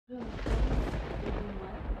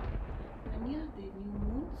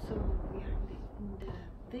So we are in the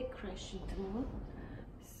big crescent moon.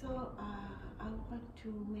 So I want to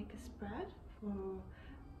make a spread for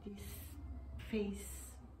this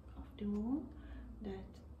phase of the moon, that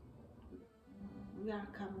we are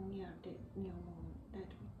coming near the new moon, that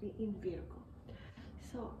would be in Virgo.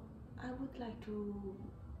 So I would like to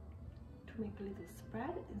make a little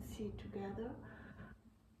spread and see together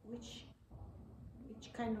which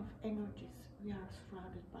kind of energies we are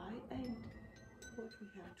surrounded by and what we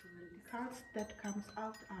have to release. The cards that comes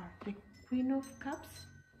out are the Queen of Cups,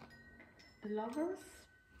 the Lovers,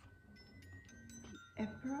 the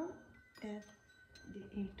Emperor, and the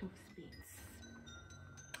Eight of Spades.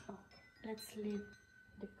 Okay, let's leave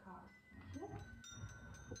the card here.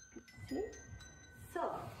 See? So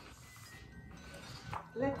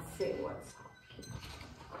let's see what's up here.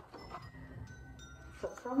 So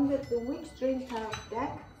from the Witch Dream Tarot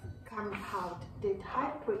deck come out the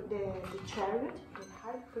Chariot, the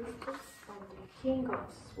High Priestess, and the King of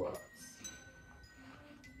Swords.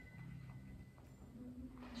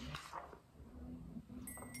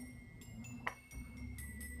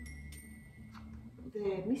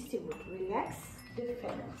 The Misty would relax the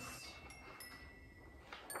feathers.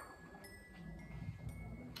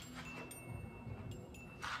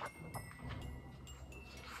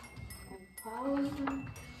 Empowerment,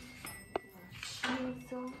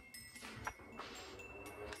 chisel,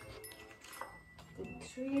 the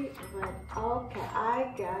tree red. Okay,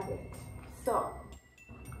 I got it. So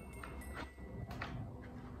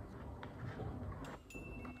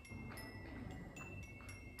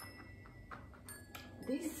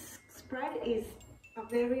this spread is a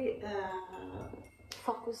very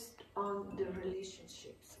focused on the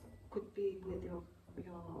relationships. Could be with your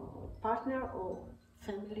partner or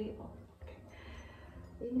family. Or okay.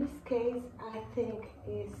 In this case, I think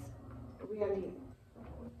is really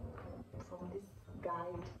from this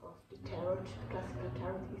guide of the tarot, classical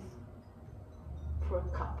tarot, is for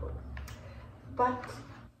a couple. But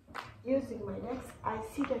using my decks, I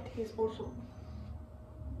see that he's also.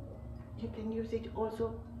 You can use it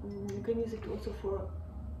also. You can use it also for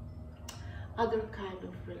other kind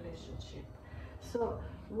of relationship. So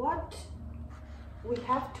what we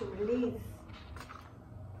have to release,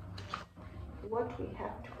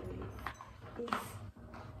 is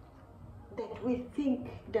that we think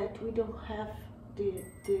that we don't have the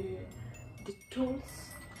tools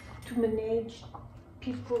to manage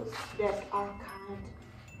people that are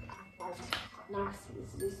quite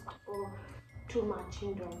narcissist or too much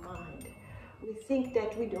in their mind. We think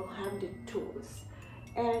that we don't have the tools,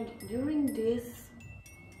 and during the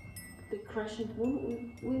crescent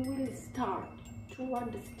moon, we will start to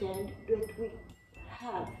understand that we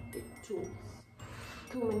have the tools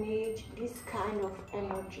to manage this kind of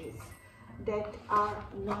energies that are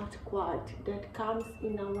not quiet, that comes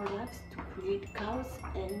in our lives to create chaos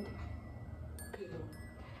and pain.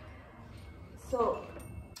 So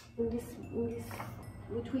in this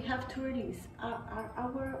what we have to release are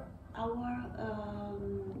our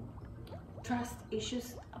trust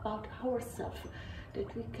issues about ourselves,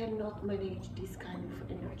 that we cannot manage this kind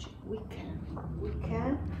of energy. We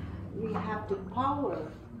have the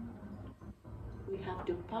power. We have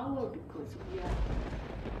the power because we are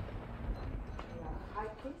high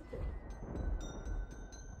priestess.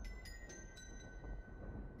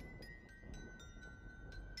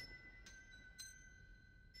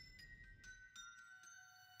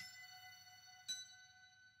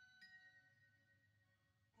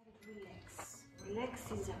 And relax.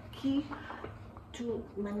 Relax is a key to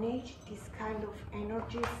manage this kind of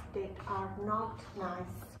energies that are not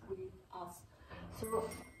nice with us. So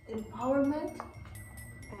empowerment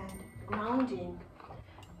and grounding,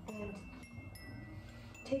 and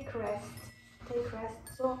take rest.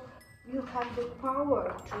 So you have the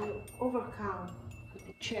power to overcome with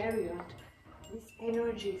the Chariot these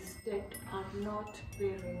energies that are not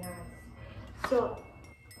very nice. So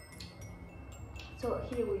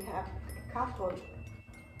here we have a couple,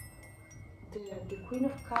 the Queen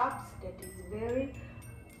of Cups, that is very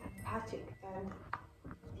empathic, and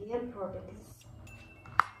the Emperor, that is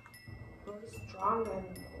very strong and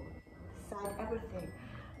decide everything.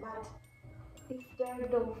 But if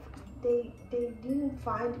they didn't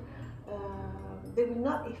find, they will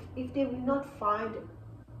not. If they will not find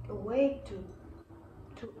a way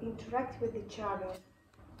to interact with each other,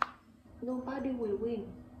 nobody will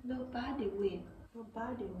win. Nobody win.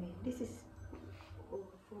 This is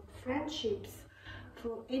for friendships,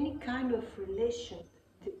 for any kind of relation.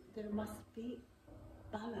 There must be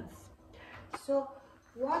balance. So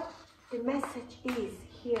what the message is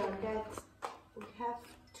here, that we have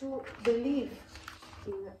to believe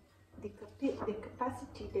in the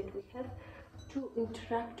capacity that we have to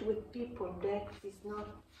interact with people that is not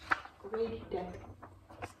ready, that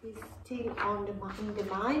is still in the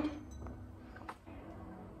mind.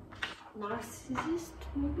 Narcissist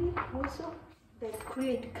maybe also, that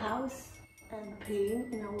create chaos and pain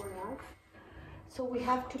in our life. So we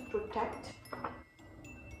have to protect,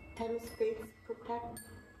 space, protect,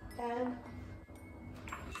 and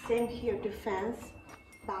same here, defense,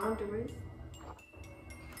 boundaries,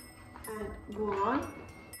 and go on,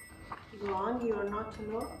 you are not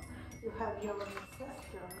alone, you have your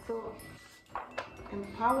ancestor. So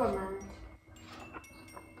empowerment,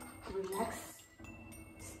 relax,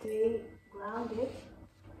 stay grounded.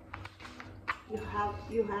 You have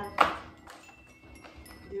the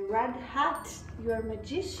red hat, you are a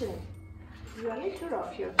magician, you are leader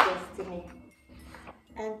of your destiny,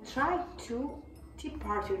 and try to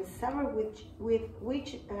depart yourself with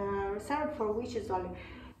which reserved for wishes only.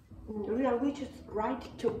 Real wishes ride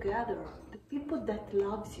together. The people that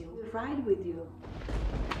loves you will ride with you.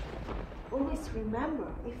 Always remember,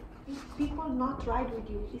 if people not ride with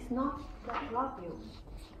you, it's not that love you.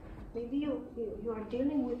 Maybe you are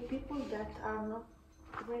dealing with people that are not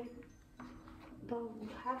very, don't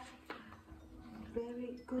have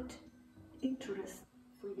very good interest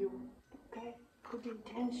for you, okay? Good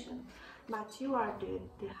intention. But you are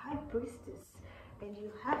the high priestess, and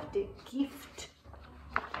you have the gift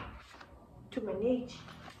to manage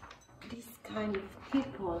this kind of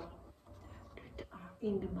people that are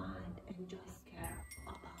in the mind and just care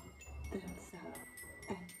about themselves,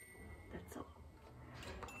 and that's all.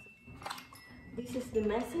 This is the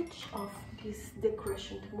message of this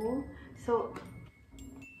decrescent moon. So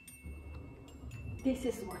this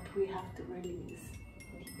is what we have to release.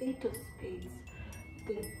 The Eight of Spades,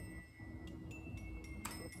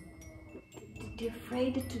 the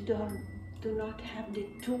afraid to do not have the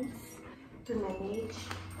tools to manage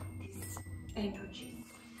these energies.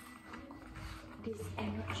 These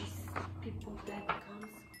energies, people that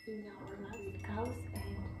comes in our life with chaos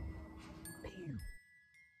and pain.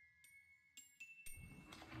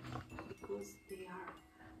 Because they are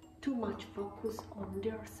too much focused on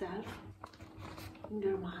their self, in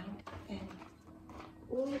their mind, and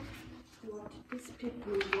all what these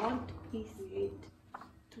people want is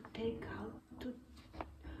to take out,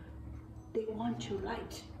 they want your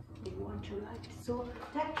light. They want your light. So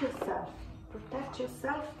protect yourself. Protect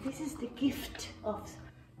yourself. This is the gift of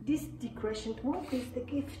this decrescent moon. Is the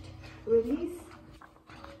gift. Release.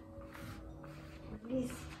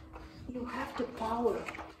 Release. You have the power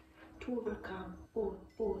to overcome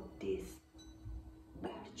all this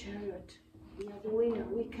bad chariot. We are the winner.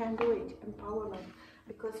 We can do it. Empowerment.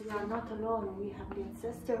 Because we are not alone. We have the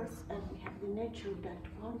ancestors and we have the nature that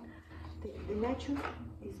want. The nature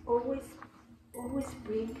is always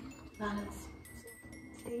bring balance. So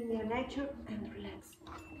stay in your nature and relax.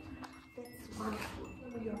 That's wonderful.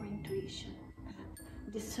 Your intuition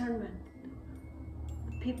and discernment.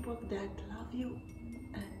 People that love you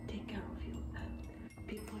and take care of you, and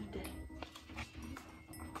people that